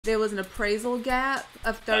There was an appraisal gap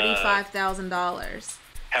of $35,000.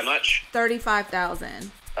 How much? $35,000.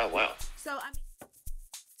 Oh, wow.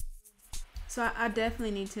 So I definitely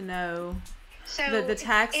need to know So the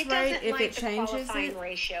tax it rate doesn't if like it the changes qualifying it.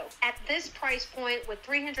 ratio. At this price point with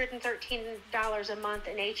 $313 a month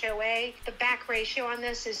in HOA, the back ratio on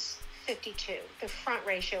this is 52. The front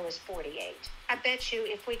ratio is 48. I bet you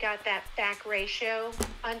if we got that back ratio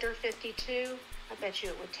under 52, I bet you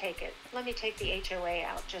it would take it. Let me take the HOA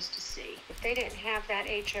out just to see. If they didn't have that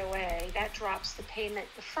HOA, that drops the payment.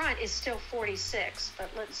 The front is still 46, but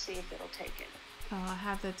let's see if it'll take it. Oh, I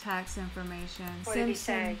have the tax information. What did he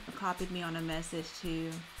say? Copied me on a message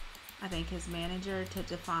to, I think, his manager to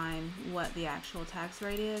define what the actual tax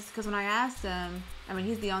rate is. Because when I asked him, I mean,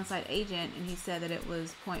 he's the on-site agent, and he said that it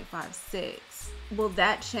was 0.56. Will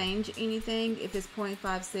that change anything if it's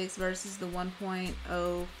 0.56 versus the 1.05?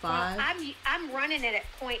 Well, I'm running it at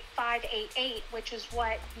 0.588, which is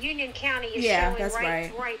what Union County is Yeah, showing that's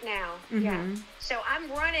right now. Mhm. Yeah. So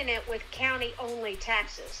I'm running it with county-only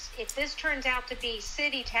taxes. If this turns out to be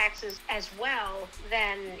city taxes as well,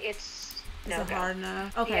 then it's Is no it go. hard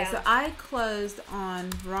enough? Okay, Yeah. so I closed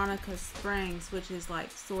on Veronica Springs, which is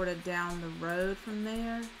like sort of down the road from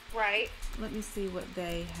there. Right. Let me see what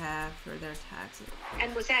they have for their taxes.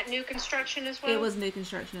 And was that new construction as well? It was new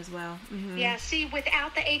construction as well. Mm-hmm. Yeah, see,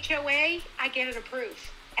 without the HOA, I get it approved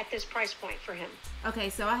at this price point for him. Okay,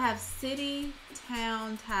 so I have city,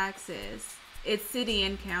 town taxes. It's city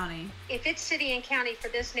and county. If it's city and county for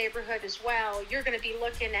this neighborhood as well, you're going to be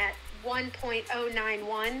looking at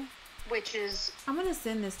 1.091, which is... I'm going to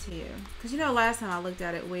send this to you. Because, you know, last time I looked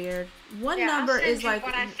at it weird. One Yeah, number I'll send is you like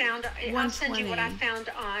what I found. I'll send you what I 120. found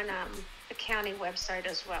on the county website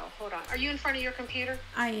as well. Hold on. Are you in front of your computer?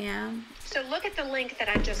 I am. So look at the link that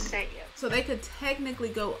I just sent you. So they could technically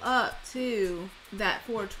go up to that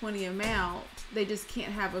 420 amount. They just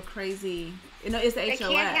can't have a crazy... You know, it's the They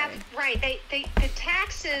HOA. can't have, right, the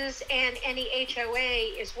taxes and any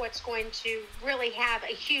HOA is what's going to really have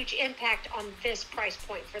a huge impact on this price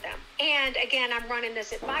point for them. And again, I'm running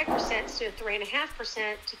this at 5% to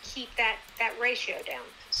 3.5% to keep that ratio down.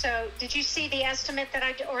 So did you see the estimate that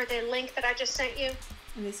or the link that I just sent you?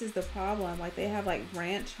 And this is the problem. Like, they have like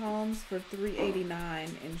ranch homes for $389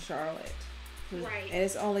 in Charlotte. Right. And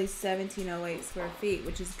it's only 1,708 square feet,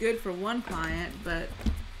 which is good for one client, but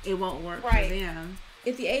it won't work Right. for them.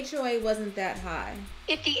 If the HOA wasn't that high.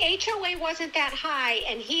 If the HOA wasn't that high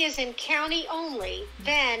and he is in county only,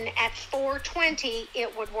 then at 420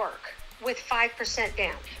 it would work with 5%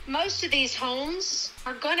 down. Most of these homes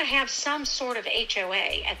are going to have some sort of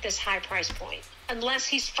HOA at this high price point. Unless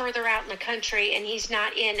he's further out in the country and he's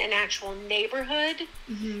not in an actual neighborhood,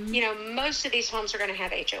 you know, most of these homes are going to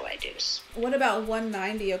have HOA dues. What about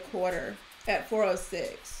 $190 a quarter at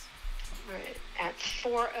 406? Right. At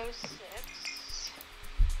 406,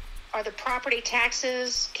 are the property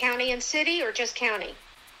taxes county and city or just county?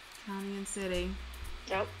 County and city.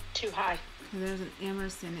 Nope, too high. There's an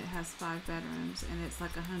Emerson, it has 5 bedrooms, and it's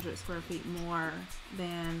like 100 square feet more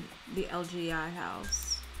than the LGI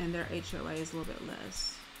house, and their HOA is a little bit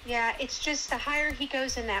less. Yeah, it's just the higher he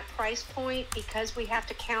goes in that price point, because we have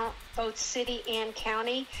to count both city and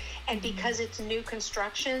county, and because it's new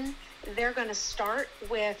construction, they're going to start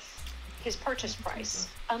with his purchase price.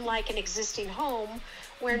 Unlike an existing home,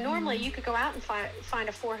 where normally you could go out and find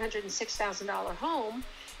a $406,000 home,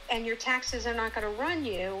 and your taxes are not going to run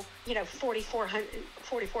you, you know,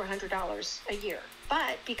 $4,400 a year.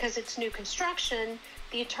 But because it's new construction,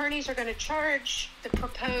 the attorneys are going to charge the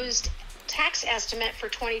proposed tax estimate for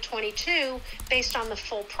 2022 based on the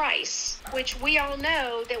full price, which we all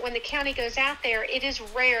know that when the county goes out there, it is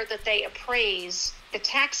rare that they appraise the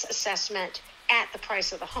tax assessment at the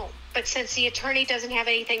price of the home. But since the attorney doesn't have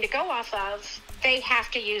anything to go off of, they have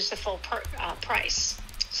to use the full price.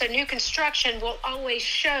 So new construction will always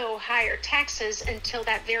show higher taxes until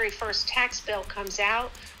that very first tax bill comes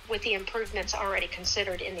out with the improvements already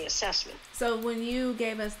considered in the assessment. So when you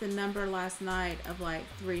gave us the number last night of like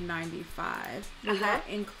 $395, was that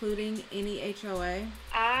including any HOA?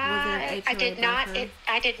 I did not.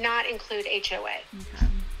 I did not include HOA. Okay.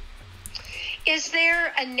 Is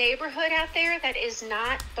there a neighborhood out there that is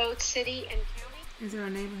not both city and county? Is there a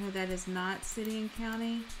neighborhood that is not city and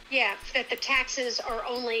county? Yeah, that the taxes are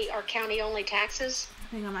county only taxes. I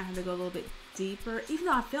think I might have to go a little bit deeper, even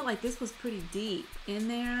though I felt like this was pretty deep in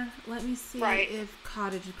there. Let me see if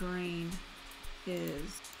Cottage Green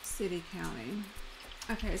is city county.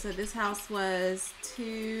 Okay, so this house was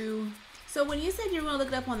so when you said you were going to look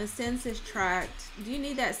it up on the census tract, do you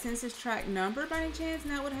need that census tract number by any chance,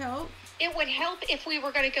 and that would help? It would help if we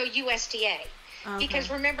were going to go USDA. Okay. Because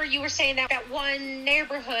remember, you were saying that one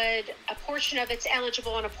neighborhood, a portion of it's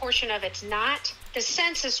eligible and a portion of it's not. The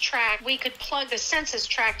census tract, we could plug the census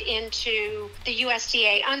tract into the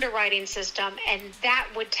USDA underwriting system, and that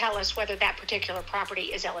would tell us whether that particular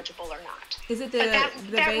property is eligible or not. Is it the But that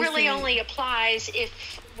basic... really only applies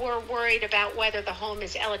if we're worried about whether the home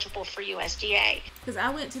is eligible for USDA. Because I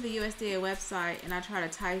went to the USDA website and I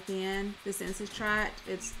tried to type in the census tract.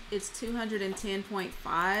 It's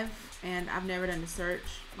 210.5, and I've never done a search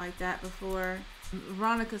like that before.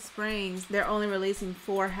 Veronica Springs, they're only releasing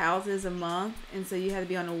 4 houses a month, and so you have to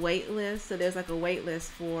be on a wait list. So there's like a wait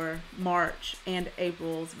list for March and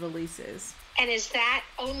April's releases. And is that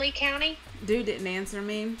only county? Dude didn't answer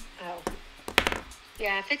me. Oh.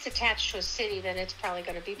 Yeah, if it's attached to a city, then it's probably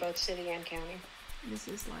going to be both city and county. This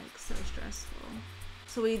is like so stressful.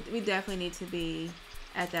 So we definitely need to be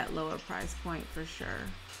at that lower price point for sure.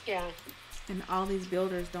 Yeah. And all these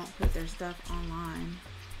builders don't put their stuff online.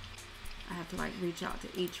 I have to like reach out to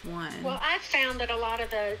each one. Well, I've found that a lot of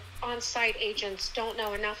the on-site agents don't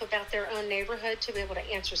know enough about their own neighborhood to be able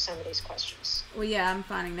to answer some of these questions. Well, yeah, I'm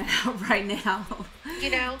finding that out right now.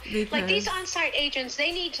 You know, because... like these on-site agents,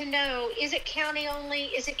 they need to know, is it county only?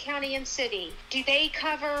 Is it county and city? Do they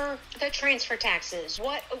cover the transfer taxes?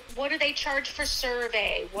 What do they charge for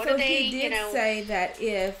survey? What do they, he did say that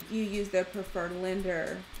if you use their preferred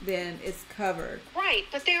lender, then it's covered. Right,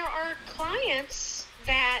 but there are clients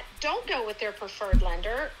that don't go with their preferred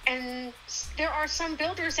lender, and there are some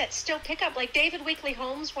builders that still pick up, like David Weekley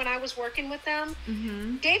Homes. When I was working with them,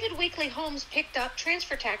 David Weekley Homes picked up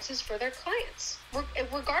transfer taxes for their clients,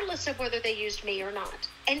 regardless of whether they used me or not.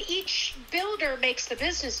 And each builder makes the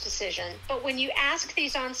business decision, but when you ask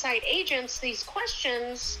these on-site agents these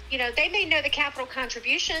questions, they may know the capital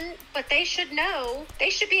contribution, but they should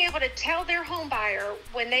be able to tell their home buyer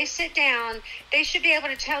when they sit down, they should be able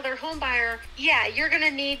to tell their home buyer, yeah, you're going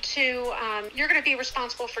to need to, you're going to be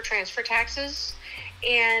responsible for transfer taxes,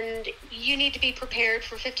 and you need to be prepared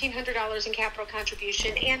for $1,500 in capital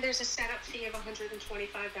contribution, and there's a setup fee of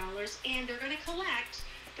 $125, and they're going to collect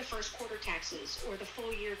the first quarter taxes, or the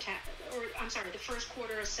full year the first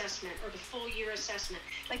quarter assessment, or the full year assessment.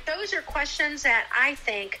 Like, those are questions that I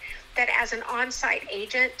think that as an on-site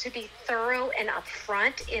agent, to be thorough and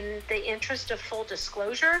upfront in the interest of full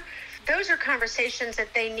disclosure, those are conversations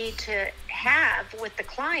that they need to have with the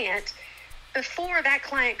client before that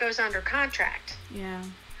client goes under contract. Yeah.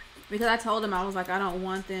 Because I told him, I was like, I don't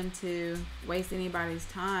want them to waste anybody's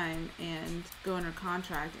time and go under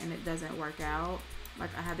contract and it doesn't work out.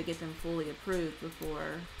 Like, I had to get them fully approved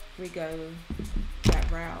before we go that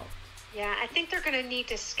route. Yeah, I think they're going to need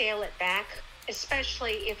to scale it back,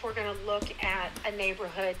 especially if we're going to look at a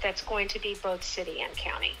neighborhood that's going to be both city and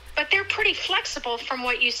county. But they're pretty flexible from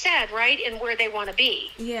what you said, right, in where they want to be.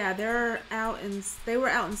 Yeah, they were out in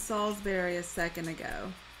Salisbury a second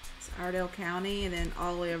ago. It's Iredell County, and then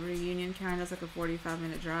all the way over to Union County. That's like a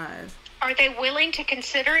 45-minute drive. Are they willing to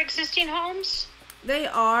consider existing homes? They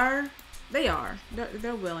are.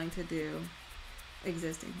 They're willing to do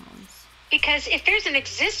existing homes. Because if there's an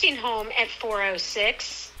existing home at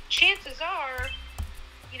 406, chances are,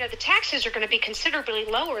 the taxes are going to be considerably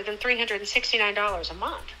lower than $369 a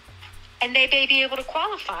month. And they may be able to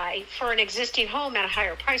qualify for an existing home at a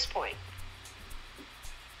higher price point.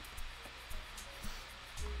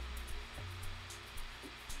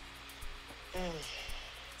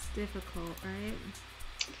 It's difficult, right?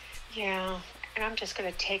 Yeah. And I'm just going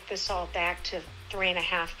to take this all back to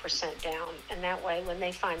 3.5% down. And that way, when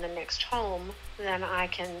they find the next home, then I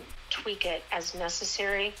can tweak it as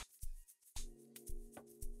necessary.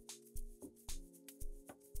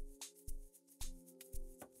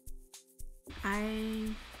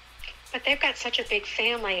 But they've got such a big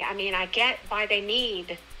family. I mean, I get why they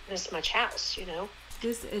need this much house,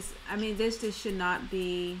 This just should not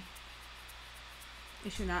be...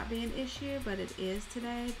 It should not be an issue, but it is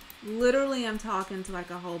today. Literally, I'm talking to like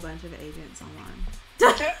a whole bunch of agents online.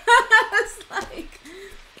 It's like...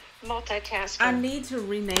 Multitasking. I need to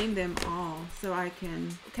rename them all so I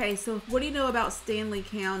can... Okay, so what do you know about Stanley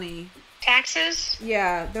County? Taxes?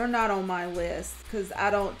 Yeah, they're not on my list because I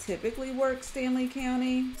don't typically work Stanley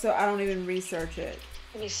County, so I don't even research it.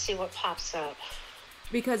 Let me see what pops up.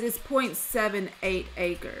 Because it's 0.78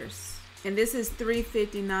 acres. And this is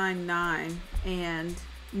 359.9 and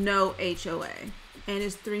no HOA. And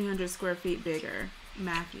it's 300 square feet bigger.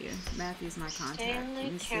 Matthew's my contact.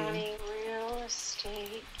 Stanley County real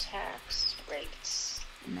estate tax rates.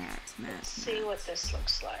 Let's see what this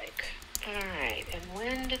looks like. All right, and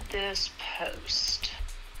when did this post?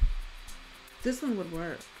 This one would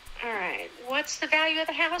work. All right, what's the value of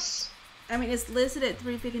the house? I mean, it's listed at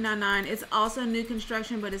 $359.9. It's also new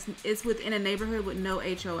construction, but it's within a neighborhood with no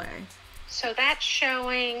HOA. So that's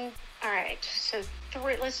showing. All right. So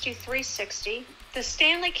let's do 360. The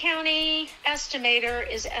Stanley County estimator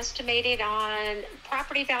is estimated on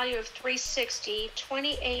property value of 360,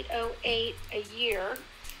 2808 a year.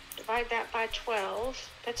 Divide that by 12.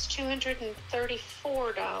 That's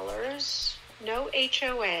 $234. No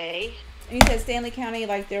HOA. And you said Stanley County,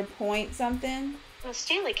 like their point something? Well,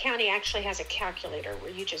 Stanley County actually has a calculator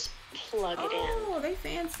where you just plug it in. Oh, they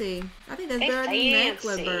fancy. I think that's better than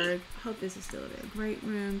Mecklenburg. I hope this is still there. Great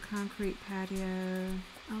room, concrete patio.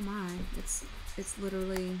 Oh my, it's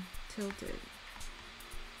literally tilted.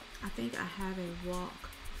 I think I have a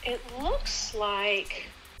walk. It looks like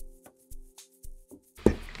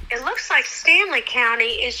Stanley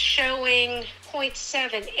County is showing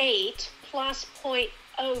 0.78 plus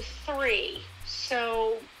 0.03.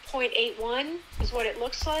 So 0.81 is what it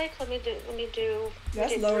looks like. Let me do.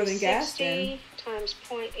 That's lower than Gaston. Times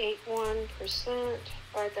 0.81%.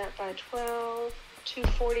 Divide that by 12.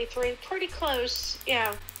 243. Pretty close.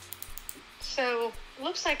 Yeah. So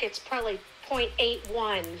looks like it's probably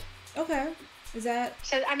 0.81. Okay. Is that?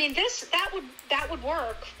 So I mean, that would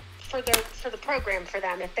work for the program for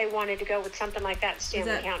them if they wanted to go with something like that in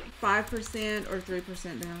Stanley County. 5% or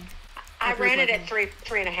 3% down? I ran it at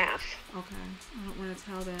 3.5. Okay. I don't want to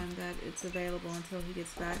tell them that it's available until he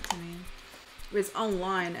gets back to me. It's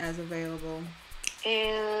online as available.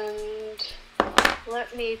 And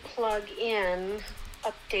let me plug in,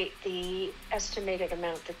 update the estimated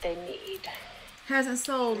amount that they need. Hasn't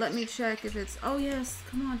sold. Let me check if it's. Oh yes.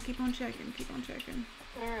 Come on. Keep on checking.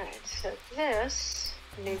 All right. So this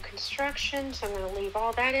new construction. So I'm going to leave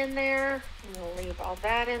all that in there.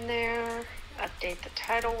 Update the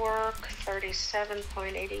title work,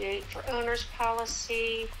 37.88 for owner's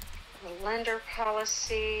policy, the lender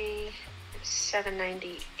policy,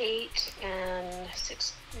 798 and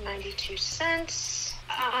 692 cents.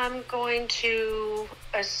 I'm going to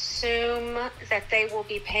assume that they will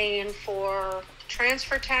be paying for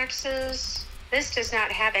transfer taxes. This does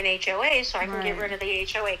not have an HOA, so I can get rid of the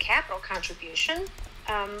HOA capital contribution.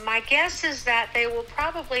 My guess is that they will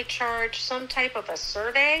probably charge some type of a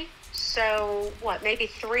survey. So, maybe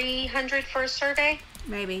 $300 for a survey?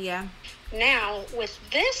 Maybe, yeah. Now, with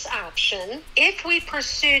this option, if we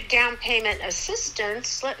pursued down payment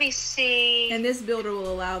assistance, let me see. And this builder will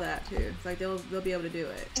allow that too. It's like they'll be able to do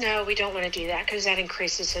it. No, we don't want to do that because that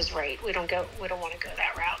increases his rate. We don't want to go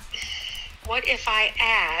that route. What if I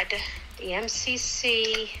add the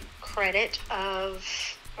MCC credit of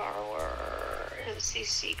borrower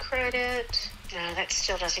MCC credit? No, that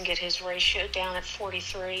still doesn't get his ratio down at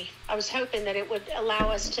 43. I was hoping that it would allow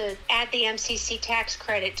us to add the MCC tax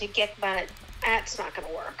credit to get, but that's not going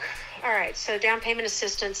to work. All right, so down payment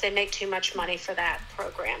assistance, they make too much money for that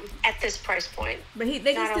program at this price point. But they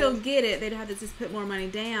can still get it. They'd have to just put more money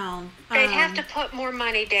down. They'd have to put more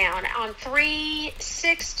money down. On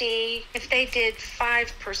 360, if they did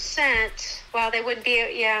 5%, well, they wouldn't be,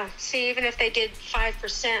 see, even if they did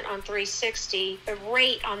 5% on 360, the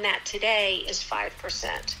rate on that today is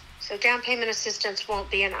 5%. So down payment assistance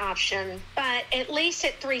won't be an option. But at least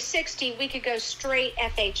at 360, we could go straight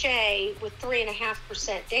FHA with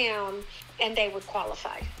 3.5% down, and they would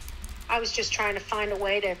qualify. I was just trying to find a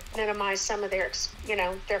way to minimize some of their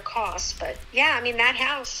costs. But yeah, I mean, that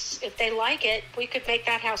house, if they like it, we could make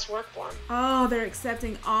that house work for them. Oh, they're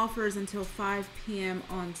accepting offers until 5 p.m.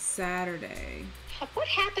 on Saturday. What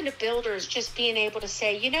happened to builders just being able to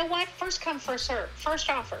say, you know what, first come, first serve,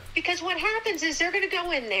 first offer? Because what happens is they're going to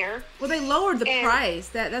go in there. Well, they lowered the price.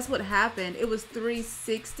 That's what happened. It was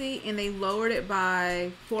 $360, and they lowered it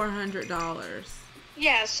by $400.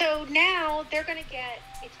 Yeah, so now it's going to get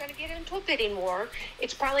into a bidding war.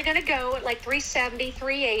 It's probably going to go at like $370,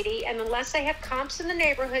 $380, and unless they have comps in the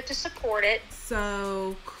neighborhood to support it.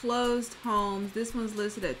 So closed homes, this one's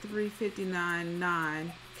listed at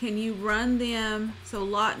 $359.9. Can you run them? So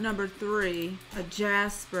lot number 3, a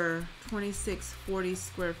Jasper, 2640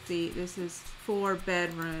 square feet. This is 4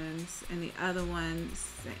 bedrooms, and the other one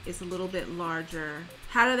is a little bit larger.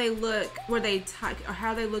 How do they look?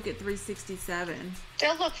 How do they look at 367?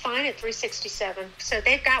 They'll look fine at 367. So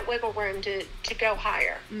they've got wiggle room to go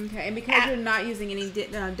higher. Okay, and because you're not using any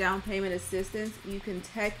down payment assistance, you can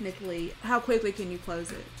technically, how quickly can you close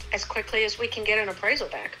it? As quickly as we can get an appraisal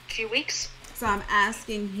back. A few weeks. So I'm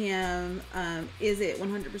asking him, is it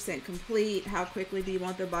 100% complete? How quickly do you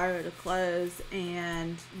want the buyer to close?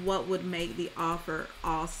 And what would make the offer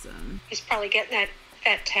awesome? He's probably getting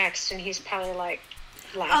that text, and he's probably like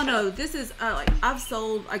laughing. Oh no, this is I've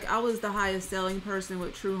sold, I was the highest selling person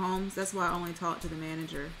with True Homes. That's why I only talked to the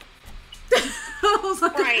manager. I was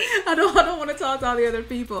like, right. I don't want to talk to all the other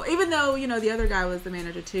people, even though the other guy was the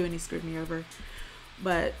manager too, and he screwed me over.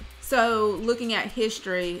 But so looking at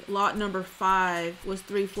history, lot number 5 was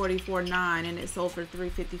 344.9, and it sold for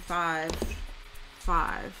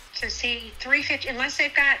 355.5. So see, 350, unless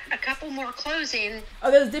they've got a couple more closing.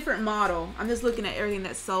 Oh, there's a different model. I'm just looking at everything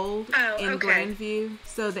that's sold in okay. Grandview.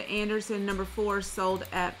 So the Anderson number 4 sold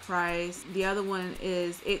at price. The other one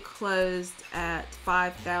it closed at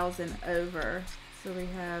 5,000 over. So we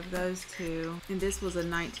have those two. And this was a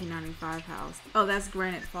 1995 house. Oh, that's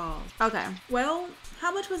Granite Falls. Okay. Well,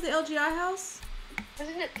 how much was the LGI house?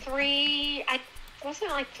 Wasn't it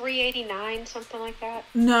wasn't it like 389, something like that?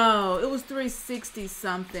 No, it was 360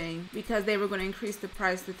 something because they were going to increase the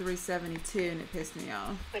price to 372, and it pissed me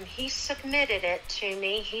off. When he submitted it to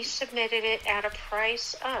me, he submitted it at a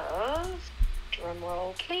price of, drum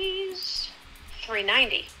roll please,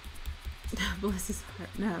 390. Bless his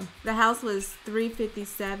heart. No, the house was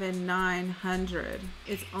 357,900.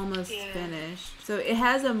 It's almost finished. So it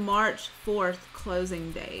has a March 4th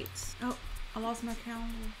closing date. Oh, I lost my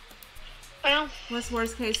calendar. Well, what's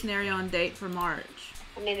worst case scenario on date for March?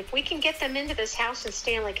 I mean, if we can get them into this house in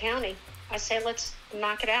Stanley County, I say let's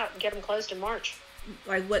knock it out and get them closed in March.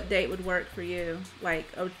 Like, what date would work for you? Like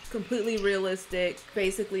a completely realistic,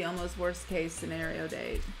 basically almost worst case scenario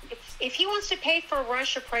date. If he wants to pay for a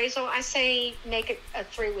rush appraisal, I say make it a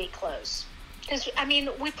 3-week close. Because, I mean,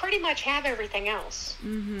 we pretty much have everything else.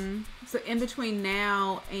 Mm-hmm. So in between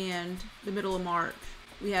now and the middle of March,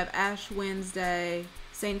 we have Ash Wednesday,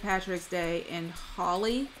 St. Patrick's Day, and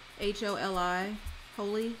Holi, Holi,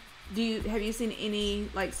 Holy. Have you seen any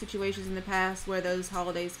situations in the past where those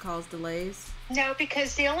holidays cause delays? No,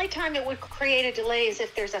 because the only time it would create a delay is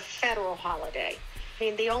if there's a federal holiday. I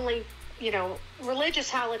mean, the only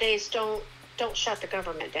religious holidays don't shut the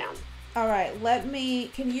government down. All right,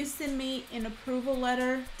 can you send me an approval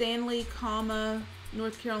letter, Stanley,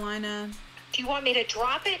 North Carolina? Do you want me to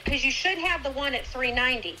drop it? Because you should have the one at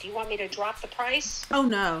 $390. Do you want me to drop the price? Oh,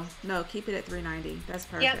 no, keep it at $390. That's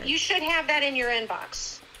perfect. Yeah, you should have that in your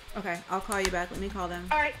inbox. Okay, I'll call you back. Let me call them.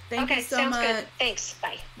 All right. Thank you so much. Good. Thanks.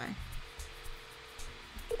 Bye. Bye.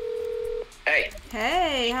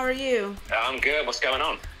 Hey, how are you? I'm good. What's going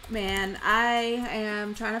on? Man, I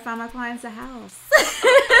am trying to find my clients a house.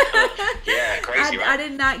 Yeah, crazy, right? I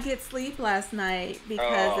did not get sleep last night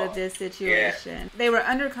because of this situation. Yeah. They were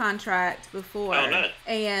under contract before. Oh, no.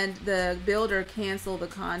 And the builder canceled the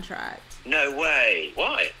contract. No way.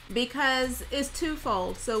 Why? Because it's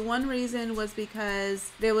twofold. So one reason was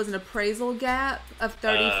because there was an appraisal gap of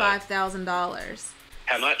 $35,000.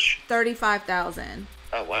 How much? $35,000.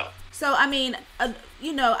 Oh, wow. So, I mean, I've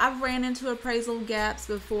ran into appraisal gaps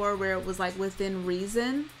before where it was within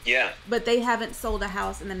reason. Yeah. But they haven't sold a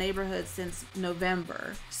house in the neighborhood since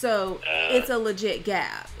November. So it's a legit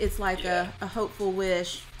gap. It's like a hopeful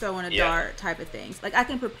wish, throwing a dart type of thing. I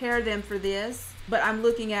can prepare them for this. But I'm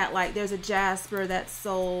looking at there's a Jasper that's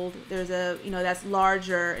sold. There's a, that's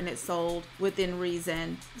larger and it's sold within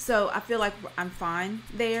reason. So I feel like I'm fine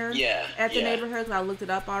there at the neighborhood because I looked it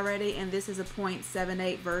up already. And this is a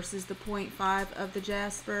 0.78 versus the 0.5 of the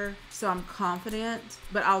Jasper. So I'm confident,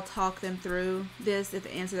 but I'll talk them through this if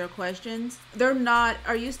they answer their questions. They're not,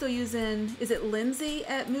 are you still using, is it Lindsay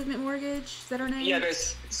at Movement Mortgage? Is that her name? Yeah,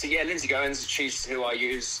 Lindsay Goins, she's who I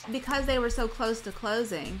use. Because they were so close to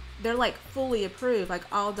closing, they're fully approved,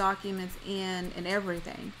 all documents in and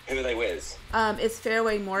everything. Who are they with? It's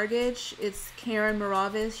Fairway Mortgage. It's Karen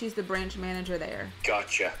Moravis. She's the branch manager there.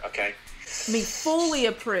 Gotcha. Okay. I mean, fully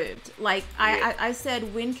approved. I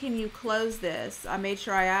said, when can you close this? I made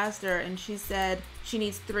sure I asked her, and she said she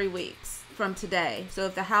needs 3 weeks from today. So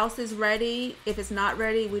if the house is ready, if it's not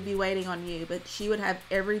ready, we'd be waiting on you. But she would have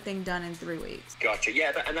everything done in 3 weeks. Gotcha.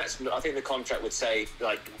 Yeah, and that's, I think the contract would say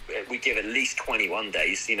we give at least 21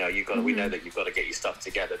 days. You've got we know that you've got to get your stuff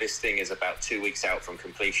together. This thing is about 2 weeks out from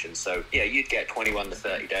completion. So yeah, you'd get 21 to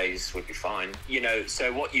 30 days would be fine.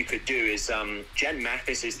 So what you could do is Jen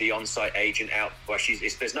Mathis is the on-site agent out. Well,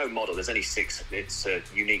 there's no model. There's only 6. It's a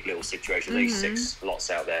unique little situation. There's only 6 lots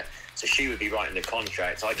out there. So she would be writing the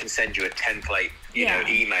contract. I can send you a template,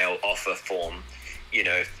 email offer form.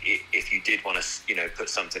 If you did want to, put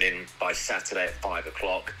something in by Saturday at 5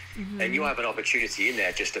 o'clock, then you have an opportunity in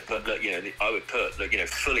there just to put, I would put,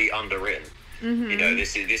 fully underwritten.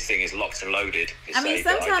 This thing is locked and loaded. I mean,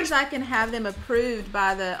 sometimes I can have them approved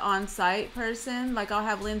by the on-site person. I'll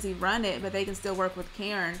have Lindsay run it, but they can still work with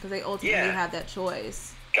Karen because they ultimately have that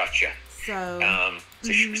choice. Gotcha. So,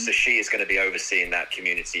 so she is going to be overseeing that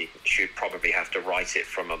community. She'd probably have to write it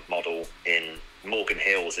from a model in Morgan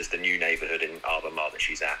Hills, is the new neighborhood in Albermarle that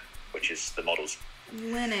she's at. which is the models.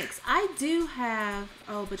 Lennox. I do have,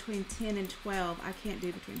 between 10 and 12. I can't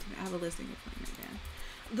do between 10. I have a listing appointment then.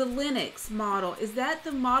 The Lennox model, is that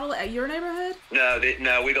the model at your neighborhood?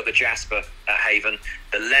 No, we got the Jasper at Haven.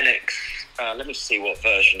 The Lennox, let me see what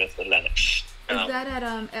version of the Lennox. Is that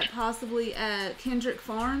at possibly at Kendrick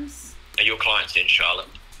Farms? Are your clients in Charlotte?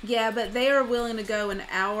 Yeah, but they are willing to go an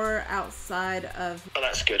hour outside of... Oh,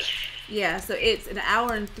 that's good. Yeah, so it's an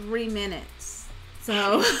hour and 3 minutes.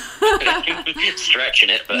 So... Stretching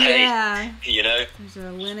it, but yeah. Hey, you know. There's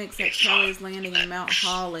a Lennox at Kelly's Landing in Mount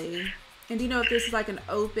Holly. And do you know if this is like an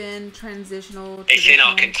open, transitional... It's in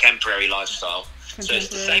our contemporary lifestyle. So it's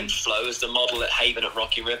the same flow as the model at Haven at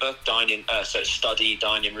Rocky River. Dining, so it's study,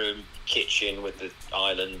 dining room, kitchen with the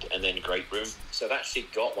island, and then great room. So I've actually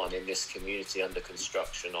got one in this community under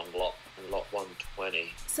construction on lot 120.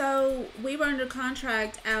 So we were under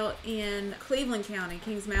contract out in Cleveland County,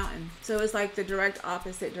 Kings Mountain. So it's like the direct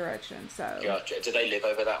opposite direction. So gotcha. Do they live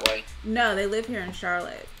over that way? No, they live here in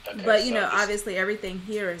Charlotte. Okay, but you know, obviously everything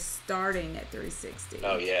here is starting at 360.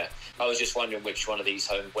 Oh yeah. I was just wondering which one of these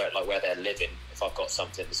homes, where they're living, if I've got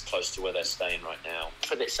something that's close to where they're staying right now.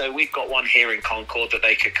 So we've got one here in Concord that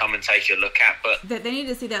they could come and take a look at, but... They need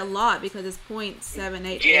to see that lot because it's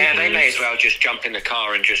 0.78 Yeah, acres. they may as well just jump in the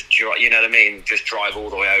car and just, you know what I mean, just drive all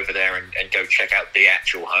the way over there and go check out the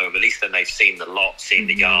actual home. At least then they've seen the lot, seen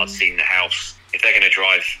the yard, seen the house. If they're going to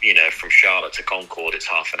drive, you know, from Charlotte to Concord, it's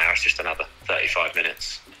half an hour. It's just another 35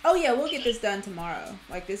 minutes. Oh yeah, we'll get this done tomorrow.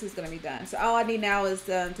 Like, this is going to be done. So all I need now is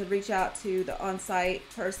to reach out to the on-site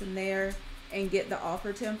person there and get the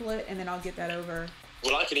offer template, and then I'll get that over.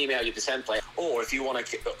 Well, I can email you the template, or if you want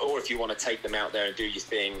to take them out there and do your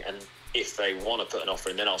thing, and if they want to put an offer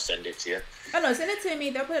in, then I'll send it to you. Oh no, send it to me.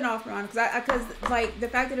 They'll put an offer on because like the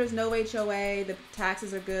fact that there's no HOA, the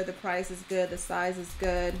taxes are good, the price is good, the size is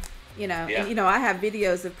good. You know, yeah. And, you know, I have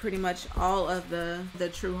videos of pretty much all of the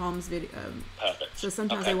True Homes video. Perfect. So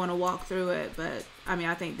sometimes they want to walk through it, but I mean,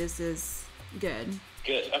 I think this is good.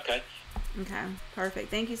 Good. Okay. Okay. Perfect.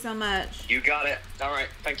 Thank you so much. You got it. All right.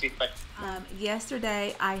 Thank you. Bye.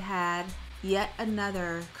 Yesterday, I had yet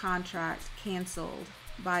another contract canceled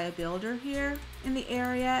by a builder here in the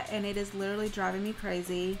area, and it is literally driving me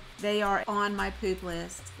crazy. They are on my poop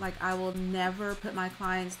list. Like, I will never put my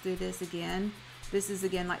clients through this again. This is,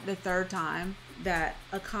 again, like the third time that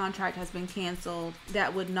a contract has been canceled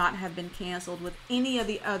that would not have been canceled with any of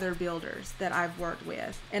the other builders that I've worked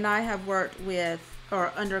with. And I have worked with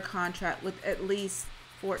or under contract with at least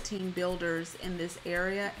 14 builders in this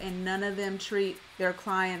area, and none of them treat their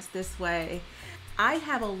clients this way. I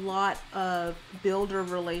have a lot of builder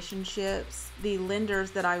relationships. The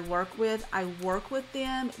lenders that I work with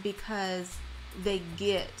them because they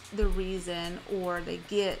get the reason, or they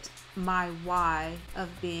get my why of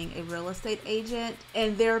being a real estate agent,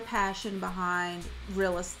 and their passion behind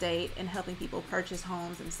real estate and helping people purchase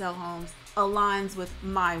homes and sell homes aligns with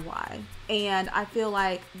my why. And I feel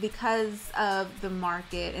like because of the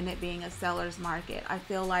market and it being a seller's market, I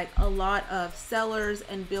feel like a lot of sellers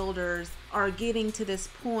and builders are getting to this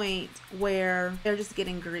point where they're just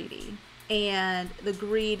getting greedy. And the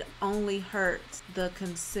greed only hurts the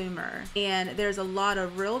consumer. And there's a lot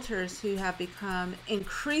of realtors who have become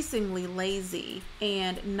increasingly lazy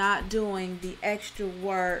and not doing the extra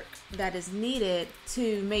work that is needed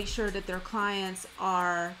to make sure that their clients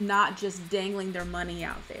are not just dangling their money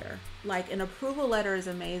out there. Like, an approval letter is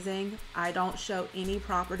amazing. I don't show any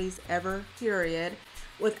properties ever, period,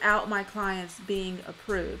 without my clients being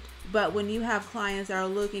approved. But when you have clients that are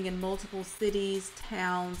looking in multiple cities,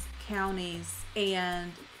 towns, counties,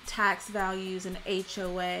 and tax values and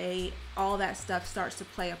HOA, all that stuff starts to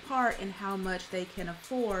play a part in how much they can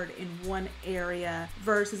afford in one area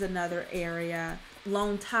versus another area.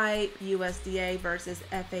 Loan type, USDA versus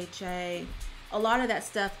FHA. A lot of that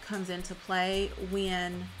stuff comes into play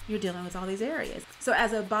when you're dealing with all these areas. So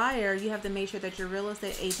as a buyer, you have to make sure that your real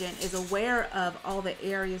estate agent is aware of all the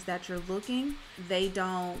areas that you're looking. They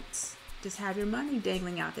don't just have your money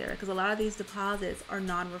dangling out there, because a lot of these deposits are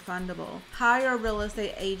non-refundable. Hire a real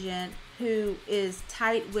estate agent who is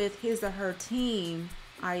tight with his or her team,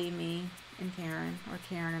 i.e. me and Karen, or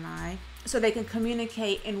Karen and I, so they can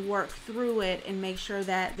communicate and work through it and make sure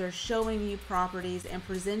that they're showing you properties and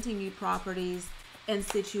presenting you properties and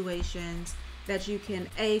situations that you can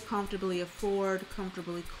A, comfortably afford,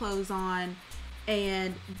 comfortably close on,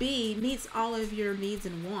 and B, meets all of your needs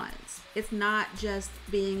and wants. It's not just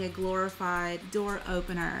being a glorified door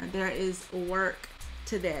opener. There is work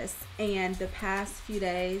to this, and the past few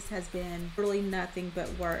days has been really nothing but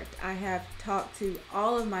work. I have talked to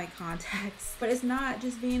all of my contacts, but it's not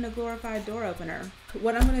just being a glorified door opener.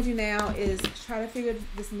 What I'm going to do now is try to figure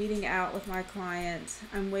this meeting out with my client.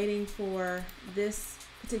 I'm waiting for this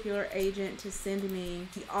particular agent to send me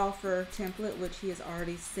the offer template, which he has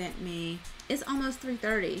already sent me. It's almost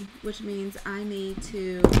 3:30, which means I need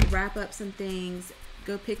to wrap up some things,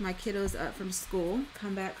 go pick my kiddos up from school,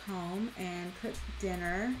 come back home and cook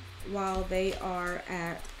dinner while they are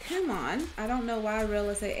at Kumon. I don't know why real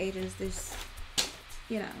estate agents just,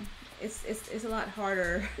 you know, it's a lot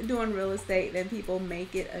harder doing real estate than people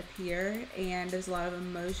make it appear, and there's a lot of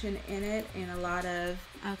emotion in it, and a lot of,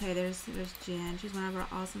 okay, there's Jen. She's one of our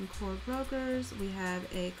awesome core brokers. We have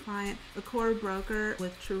a client. A core broker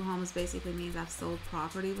with True Homes basically means I've sold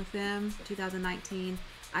property with them. 2019,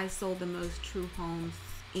 I sold the most True Homes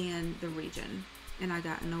in the region, and I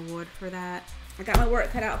got an award for that. I got my work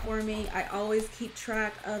cut out for me. I always keep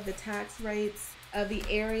track of the tax rates of the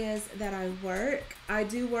areas that I work. I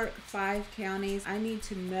do work 5 counties. I need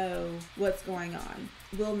to know what's going on.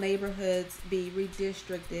 Will neighborhoods be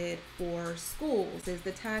redistricted for schools? Is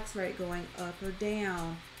the tax rate going up or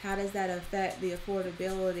down? How does that affect the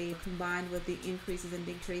affordability combined with the increases and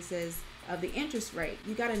decreases of the interest rate?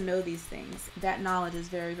 You got to know these things. That knowledge is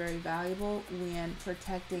very, very valuable when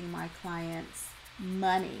protecting my clients'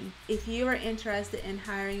 money. If you are interested in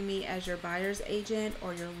hiring me as your buyer's agent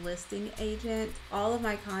or your listing agent, all of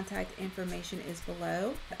my contact information is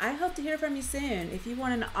below. I hope to hear from you soon. If you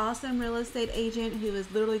want an awesome real estate agent who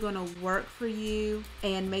is literally going to work for you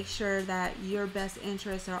and make sure that your best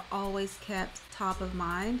interests are always kept top of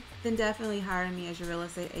mind, then definitely hire me as your real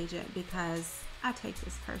estate agent, because I take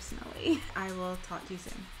this personally. I will talk to you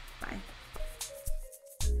soon. Bye.